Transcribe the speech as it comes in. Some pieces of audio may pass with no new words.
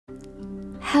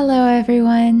Hello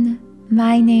everyone,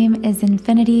 my name is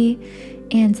Infinity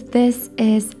and this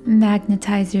is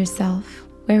Magnetize Yourself,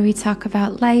 where we talk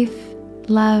about life,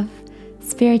 love,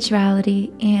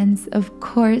 spirituality, and of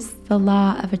course the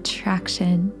law of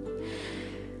attraction.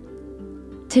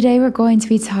 Today we're going to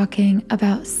be talking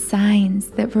about signs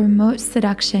that remote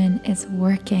seduction is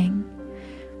working.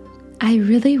 I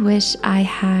really wish I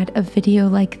had a video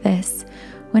like this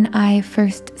when I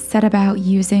first set about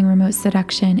using remote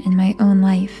seduction in my own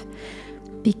life,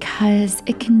 because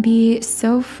it can be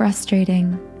so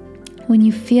frustrating when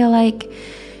you feel like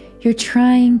you're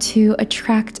trying to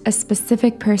attract a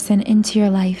specific person into your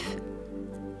life.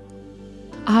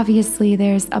 Obviously,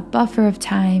 there's a buffer of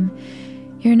time.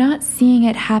 You're not seeing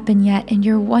it happen yet, and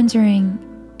you're wondering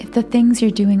if the things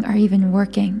you're doing are even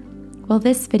working. Well,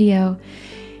 this video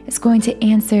is going to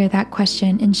answer that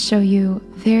question and show you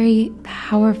very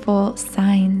powerful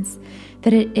signs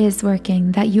that it is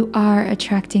working, that you are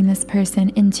attracting this person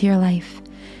into your life.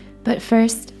 But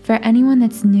first, for anyone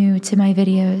that's new to my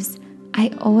videos,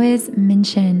 I always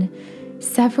mention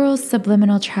several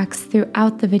subliminal tracks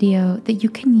throughout the video that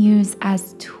you can use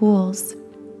as tools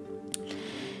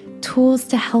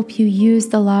to help you use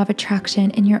the law of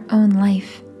attraction in your own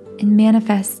life and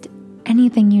manifest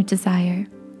anything you desire.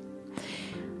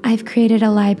 I've created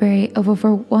a library of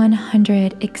over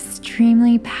 100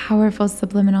 extremely powerful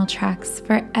subliminal tracks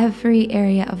for every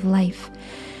area of life.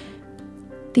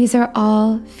 These are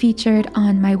all featured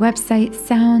on my website,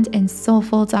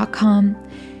 soundandsoulful.com.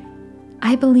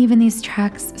 I believe in these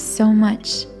tracks so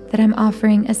much that I'm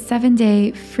offering a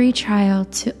 7-day free trial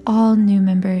to all new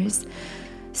members.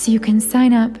 So you can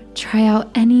sign up, try out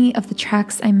any of the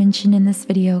tracks I mentioned in this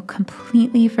video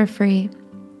completely for free.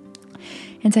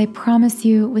 And I promise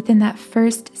you, within that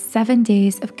first 7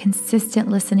 days of consistent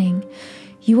listening,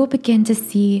 you will begin to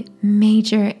see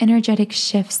major energetic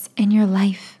shifts in your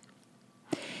life.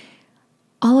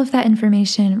 All of that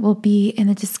information will be in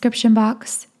the description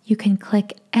box. You can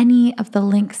click any of the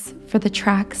links for the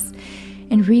tracks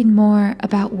and read more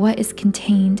about what is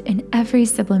contained in every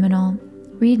subliminal.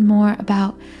 Read more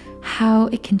about how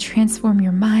it can transform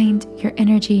your mind, your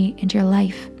energy, and your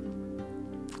life.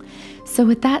 So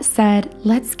with that said,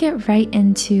 let's get right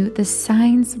into the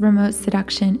signs remote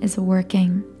seduction is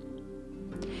working.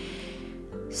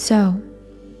 So,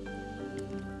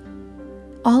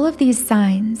 all of these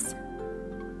signs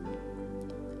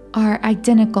are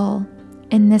identical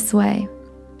in this way.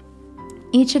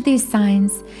 Each of these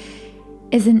signs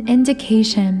is an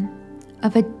indication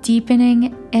of a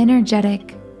deepening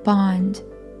energetic bond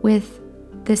with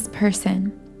this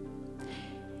person.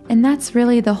 And that's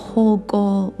really the whole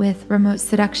goal with remote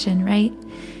seduction, right?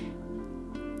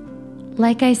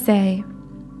 Like I say,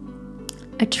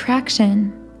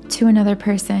 attraction to another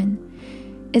person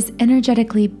is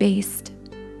energetically based.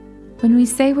 When we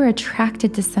say we're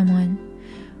attracted to someone,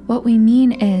 what we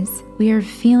mean is we are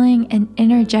feeling an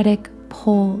energetic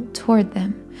pull toward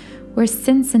them. We're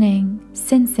sensing,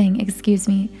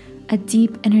 a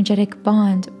deep energetic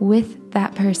bond with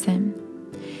that person.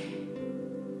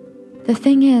 The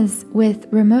thing is, with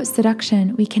remote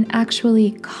seduction, we can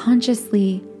actually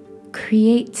consciously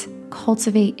create,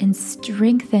 cultivate, and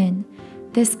strengthen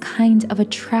this kind of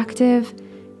attractive,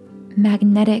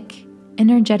 magnetic,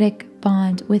 energetic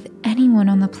bond with anyone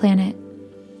on the planet.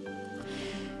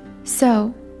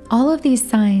 So, all of these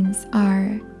signs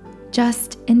are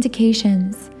just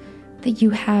indications that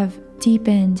you have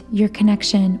deepened your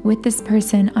connection with this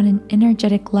person on an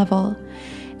energetic level.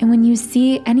 And when you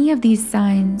see any of these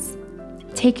signs,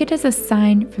 take it as a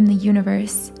sign from the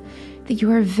universe that you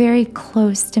are very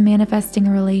close to manifesting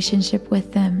a relationship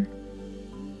with them.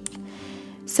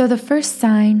 So the first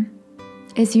sign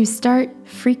is you start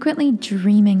frequently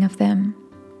dreaming of them.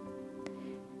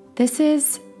 This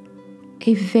is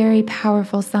a very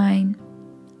powerful sign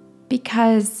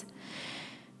because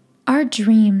our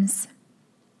dreams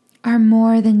are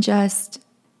more than just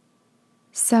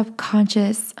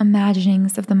subconscious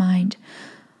imaginings of the mind.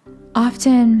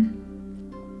 Often,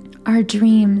 our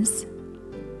dreams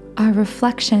are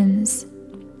reflections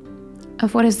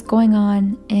of what is going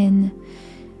on in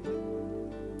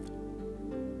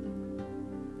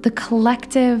the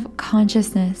collective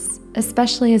consciousness,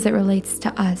 especially as it relates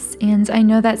to us. And I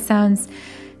know that sounds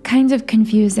kind of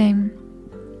confusing,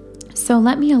 so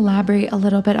let me elaborate a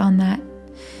little bit on that.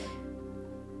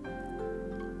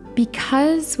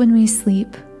 Because when we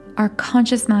sleep, our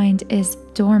conscious mind is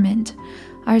dormant,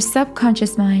 our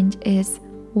subconscious mind is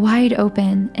wide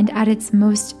open and at its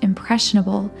most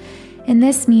impressionable. And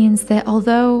this means that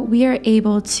although we are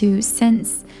able to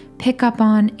sense, pick up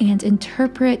on, and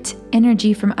interpret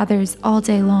energy from others all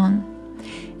day long,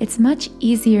 it's much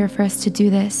easier for us to do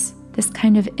this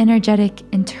kind of energetic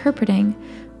interpreting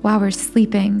while we're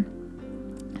sleeping.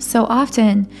 So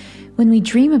often when we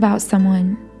dream about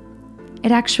someone,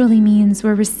 it actually means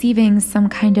we're receiving some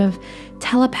kind of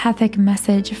telepathic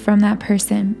message from that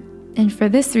person. And for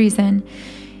this reason,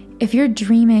 if you're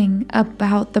dreaming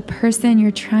about the person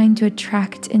you're trying to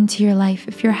attract into your life,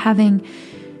 if you're having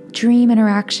dream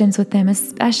interactions with them,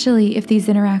 especially if these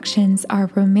interactions are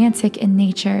romantic in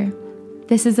nature,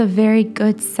 this is a very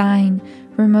good sign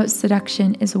remote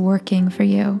seduction is working for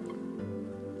you.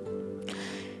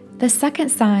 The second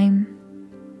sign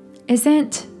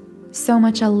isn't so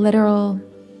much a literal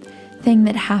thing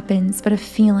that happens, but a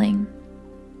feeling.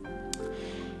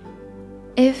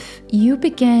 If you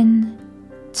begin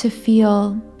to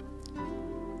feel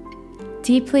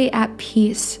deeply at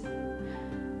peace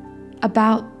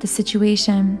about the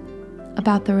situation,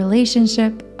 about the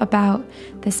relationship, about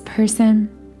this person,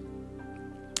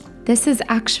 this is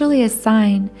actually a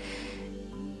sign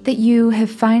that you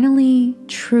have finally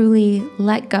truly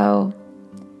let go.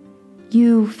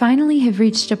 You finally have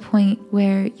reached a point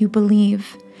where you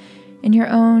believe in your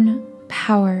own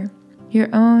power, your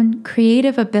own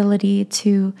creative ability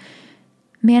to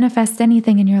manifest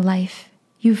anything in your life.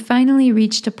 You've finally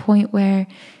reached a point where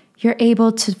you're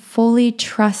able to fully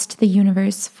trust the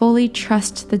universe, fully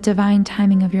trust the divine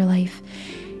timing of your life.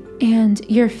 And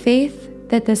your faith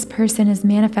that this person is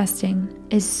manifesting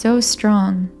is so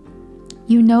strong.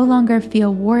 You no longer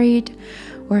feel worried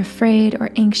or afraid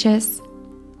or anxious.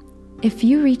 If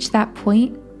you reach that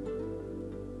point,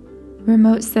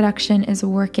 remote seduction is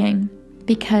working,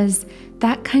 because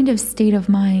that kind of state of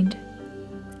mind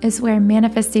is where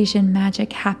manifestation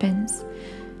magic happens.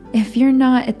 If you're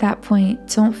not at that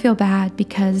point, don't feel bad,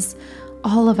 because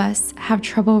all of us have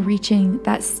trouble reaching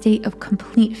that state of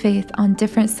complete faith on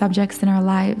different subjects in our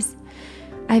lives.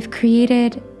 I've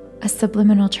created a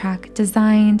subliminal track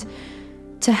designed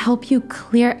to help you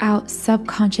clear out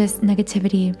subconscious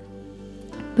negativity,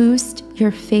 boost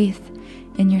your faith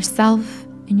in yourself,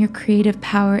 in your creative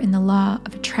power, in the law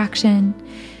of attraction.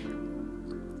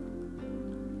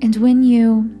 And when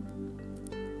you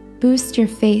boost your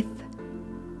faith,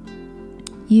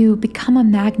 you become a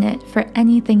magnet for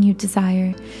anything you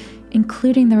desire,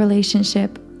 including the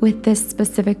relationship with this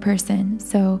specific person.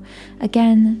 So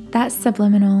again, that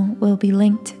subliminal will be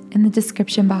linked in the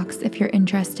description box if you're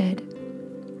interested.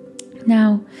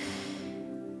 Now,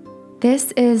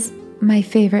 this is my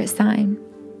favorite sign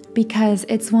because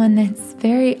it's one that's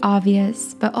very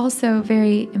obvious, but also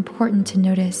very important to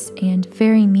notice and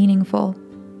very meaningful.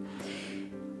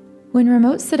 When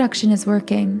remote seduction is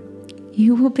working,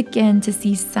 you will begin to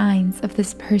see signs of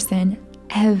this person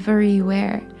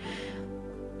everywhere.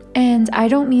 And I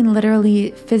don't mean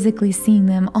literally physically seeing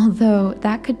them, although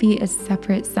that could be a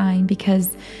separate sign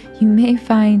because you may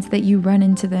find that you run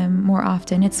into them more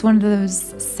often. It's one of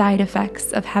those side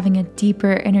effects of having a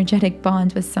deeper energetic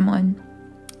bond with someone.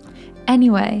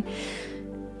 Anyway,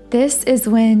 this is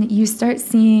when you start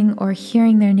seeing or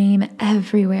hearing their name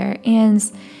everywhere. And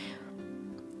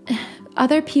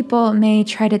other people may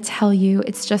try to tell you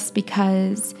it's just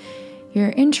because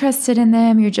you're interested in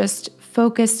them, you're just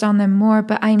focused on them more,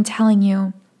 but I'm telling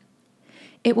you,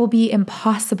 it will be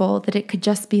impossible that it could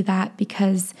just be that,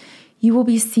 because you will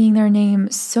be seeing their name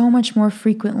so much more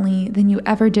frequently than you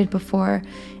ever did before.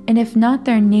 And if not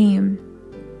their name,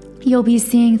 you'll be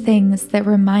seeing things that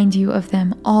remind you of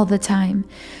them all the time.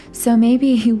 So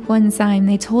maybe one time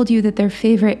they told you that their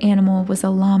favorite animal was a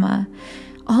llama.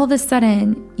 All of a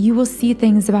sudden, you will see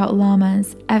things about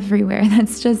llamas everywhere.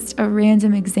 That's just a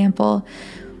random example.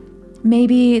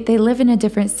 Maybe they live in a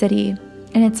different city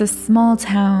and it's a small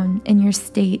town in your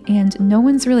state and no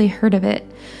one's really heard of it.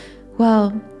 Well,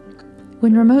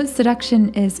 when remote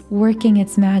seduction is working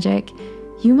its magic,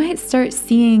 you might start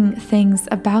seeing things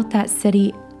about that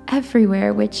city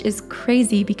everywhere, which is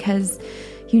crazy because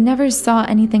you never saw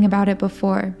anything about it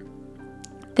before.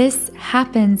 This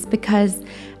happens because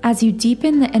as you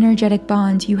deepen the energetic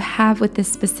bond you have with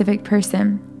this specific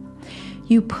person,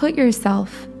 you put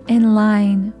yourself in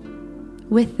line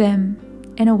with them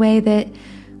in a way that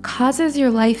causes your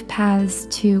life paths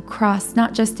to cross,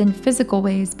 not just in physical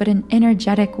ways, but in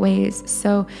energetic ways.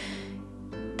 So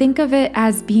think of it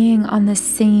as being on the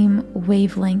same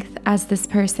wavelength as this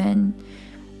person.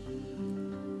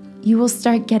 You will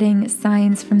start getting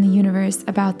signs from the universe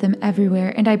about them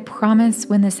everywhere. And I promise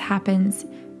when this happens,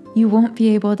 you won't be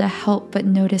able to help but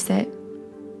notice it.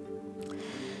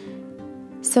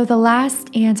 So the last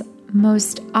and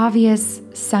most obvious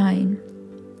sign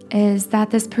is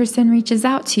that this person reaches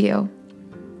out to you.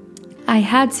 I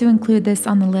had to include this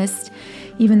on the list,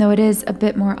 even though it is a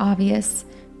bit more obvious,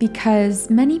 because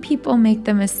many people make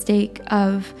the mistake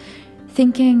of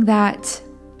thinking that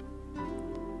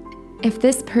if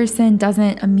this person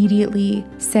doesn't immediately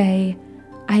say,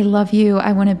 I love you,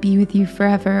 I want to be with you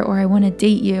forever, or I want to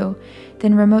date you,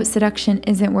 then remote seduction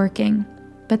isn't working.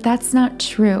 But that's not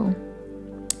true.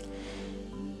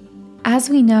 As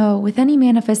we know, with any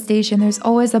manifestation, there's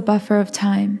always a buffer of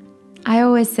time. I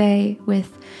always say,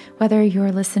 with whether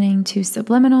you're listening to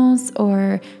subliminals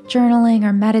or journaling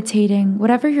or meditating,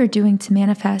 whatever you're doing to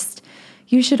manifest,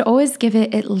 you should always give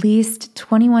it at least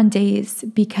 21 days,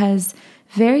 because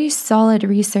very solid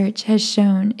research has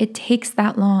shown it takes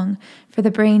that long for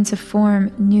the brain to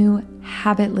form new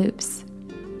habit loops.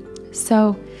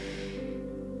 So,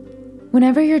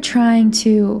 whenever you're trying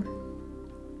to,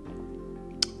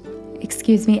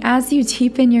 as you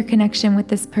deepen your connection with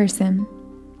this person,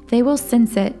 they will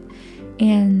sense it.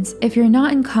 And if you're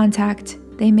not in contact,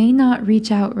 they may not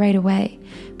reach out right away,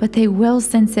 but they will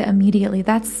sense it immediately.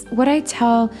 That's what I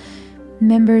tell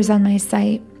members on my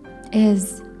site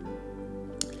is,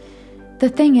 the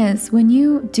thing is, when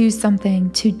you do something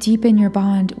to deepen your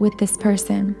bond with this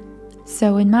person,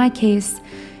 so in my case,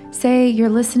 say you're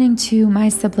listening to my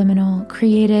subliminal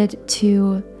created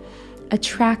to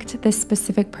attract this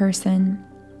specific person.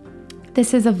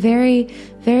 This is a very,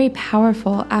 very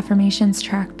powerful affirmations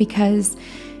track because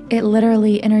it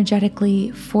literally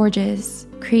energetically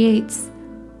creates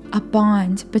a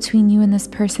bond between you and this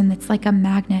person that's like a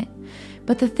magnet.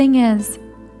 But the thing is,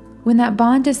 when that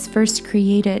bond is first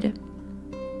created,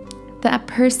 that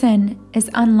person is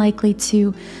unlikely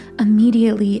to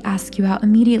immediately ask you out,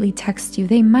 immediately text you.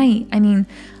 They might.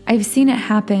 I've seen it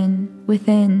happen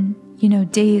within,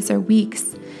 days or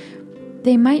weeks.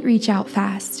 They might reach out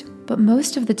fast, but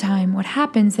most of the time what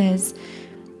happens is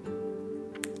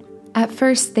at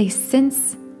first they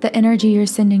sense the energy you're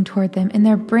sending toward them and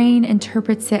their brain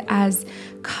interprets it as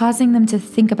causing them to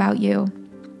think about you,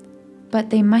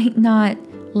 but they might not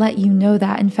let you know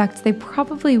that. In fact, they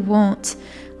probably won't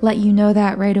let you know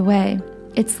that right away.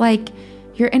 It's like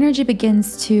your energy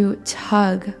begins to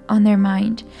tug on their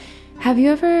mind. Have you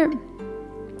ever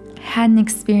had an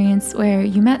experience where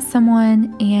you met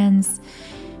someone and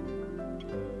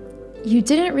you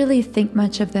didn't really think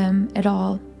much of them at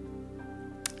all,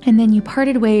 and then you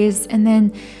parted ways, and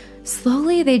then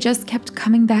slowly they just kept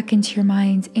coming back into your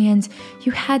mind and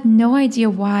you had no idea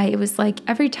why? It was like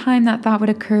every time that thought would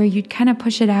occur, you'd kind of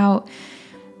push it out.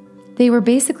 They were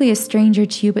basically a stranger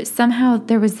to you, but somehow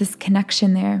there was this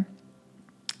connection there.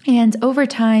 And over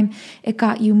time, it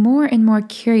got you more and more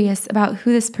curious about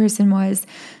who this person was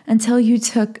until you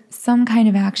took some kind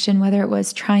of action, whether it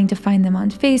was trying to find them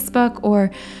on Facebook or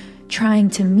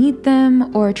trying to meet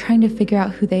them or trying to figure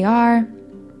out who they are.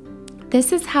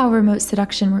 This is how remote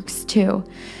seduction works too.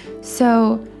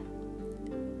 So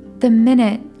the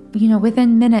minute,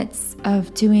 within minutes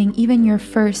of doing even your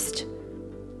first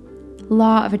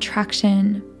law of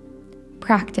attraction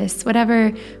practice,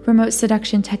 whatever remote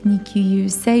seduction technique you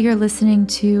use, say you're listening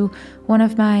to one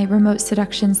of my remote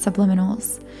seduction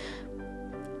subliminals.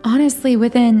 Honestly,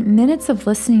 within minutes of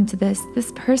listening to this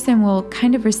person will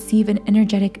kind of receive an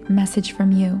energetic message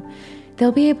from you.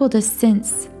 They'll be able to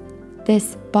sense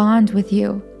this bond with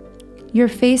you. Your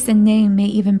face and name may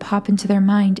even pop into their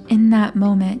mind in that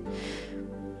moment.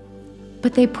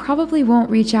 But they probably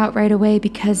won't reach out right away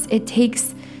because it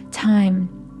takes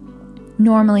time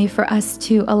normally for us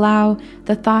to allow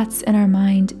the thoughts in our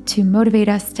mind to motivate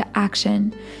us to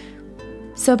action.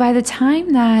 So by the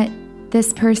time that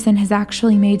this person has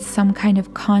actually made some kind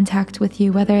of contact with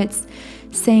you, whether it's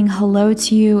saying hello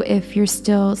to you if you're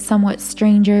still somewhat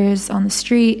strangers on the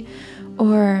street,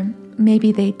 or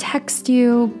maybe they text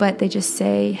you, but they just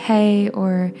say, hey,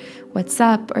 or what's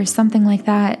up, or something like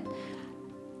that.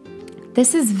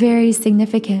 This is very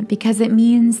significant because it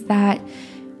means that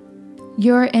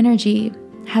your energy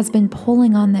has been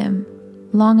pulling on them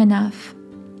long enough,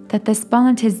 that this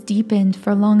bond has deepened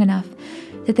for long enough,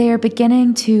 that they are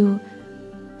beginning to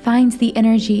find the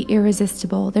energy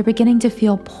irresistible. They're beginning to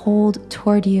feel pulled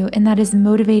toward you, and that is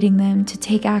motivating them to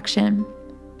take action.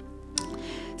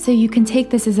 So you can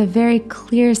take this as a very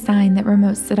clear sign that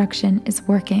remote seduction is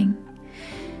working.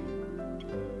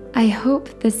 I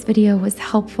hope this video was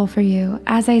helpful for you.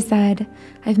 As I said,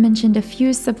 I've mentioned a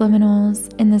few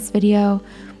subliminals in this video.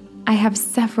 I have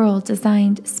several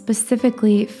designed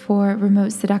specifically for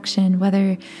remote seduction,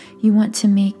 whether you want to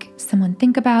make someone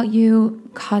think about you,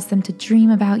 cause them to dream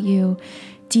about you,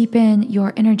 deepen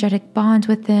your energetic bond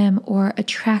with them, or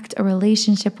attract a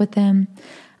relationship with them.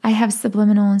 I have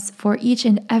subliminals for each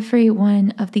and every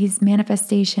one of these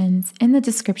manifestations in the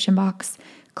description box.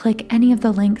 click any of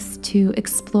the links to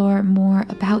explore more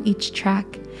about each track.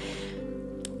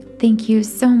 Thank you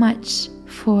so much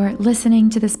for listening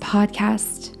to this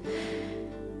podcast.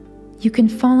 You can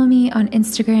follow me on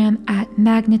Instagram at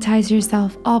Magnetize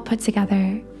Yourself, all put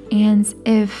together. And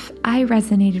if I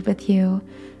resonated with you,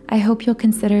 I hope you'll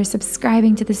consider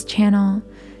subscribing to this channel,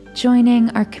 joining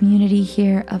our community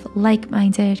here of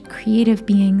like-minded creative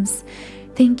beings.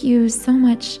 Thank you so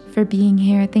much for being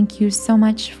here. Thank you so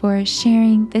much for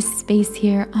sharing this space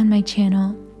here on my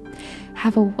channel.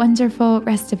 Have a wonderful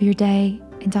rest of your day,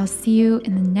 and I'll see you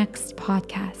in the next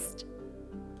podcast.